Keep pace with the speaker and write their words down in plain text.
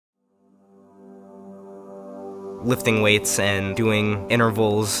lifting weights and doing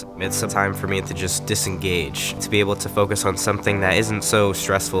intervals. It's a time for me to just disengage, to be able to focus on something that isn't so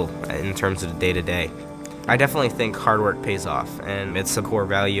stressful in terms of the day-to-day. I definitely think hard work pays off, and it's a core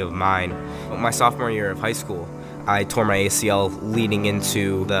value of mine. My sophomore year of high school, I tore my ACL leading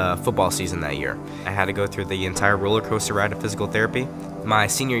into the football season that year. I had to go through the entire roller coaster ride of physical therapy. My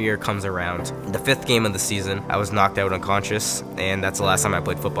senior year comes around. The 5th game of the season, I was knocked out unconscious, and that's the last time I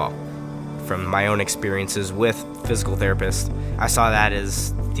played football. From my own experiences with physical therapists, I saw that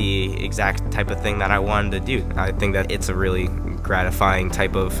as the exact type of thing that I wanted to do. I think that it's a really gratifying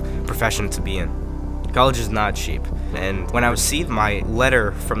type of profession to be in. College is not cheap, and when I received my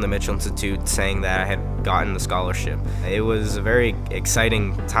letter from the Mitchell Institute saying that I had gotten the scholarship, it was a very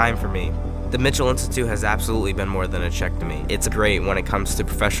exciting time for me. The Mitchell Institute has absolutely been more than a check to me. It's great when it comes to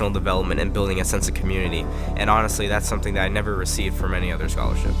professional development and building a sense of community, and honestly, that's something that I never received from any other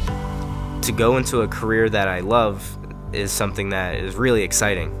scholarship. To go into a career that I love is something that is really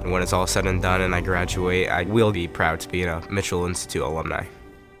exciting. When it's all said and done and I graduate, I will be proud to be a Mitchell Institute alumni.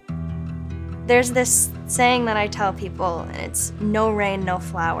 There's this saying that I tell people, and it's no rain, no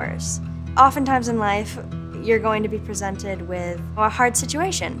flowers. Oftentimes in life, you're going to be presented with a hard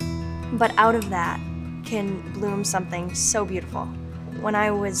situation, but out of that can bloom something so beautiful. When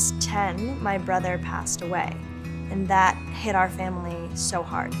I was 10, my brother passed away, and that hit our family so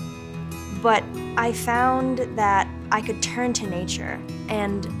hard. But I found that I could turn to nature,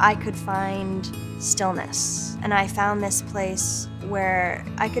 and I could find stillness. And I found this place where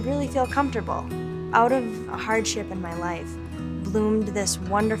I could really feel comfortable. Out of a hardship in my life bloomed this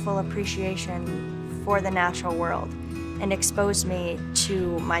wonderful appreciation for the natural world and exposed me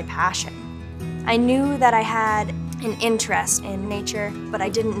to my passion. I knew that I had an interest in nature, but I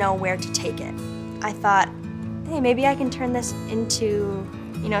didn't know where to take it. I thought, hey, maybe I can turn this into,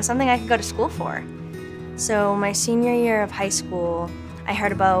 something I could go to school for. So my senior year of high school, I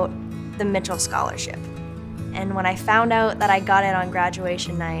heard about the Mitchell Scholarship. And when I found out that I got it on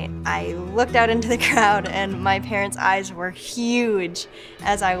graduation night, I looked out into the crowd and my parents' eyes were huge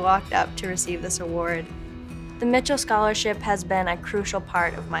as I walked up to receive this award. The Mitchell Scholarship has been a crucial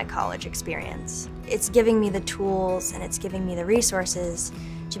part of my college experience. It's giving me the tools and it's giving me the resources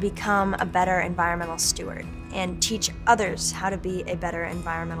to become a better environmental steward and teach others how to be a better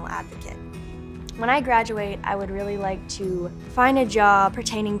environmental advocate. When I graduate, I would really like to find a job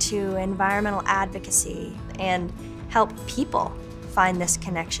pertaining to environmental advocacy and help people find this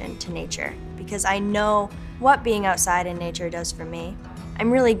connection to nature, because I know what being outside in nature does for me. I'm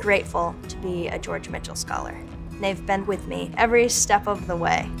really grateful to be a George Mitchell Scholar. They've been with me every step of the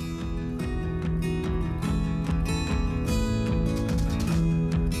way.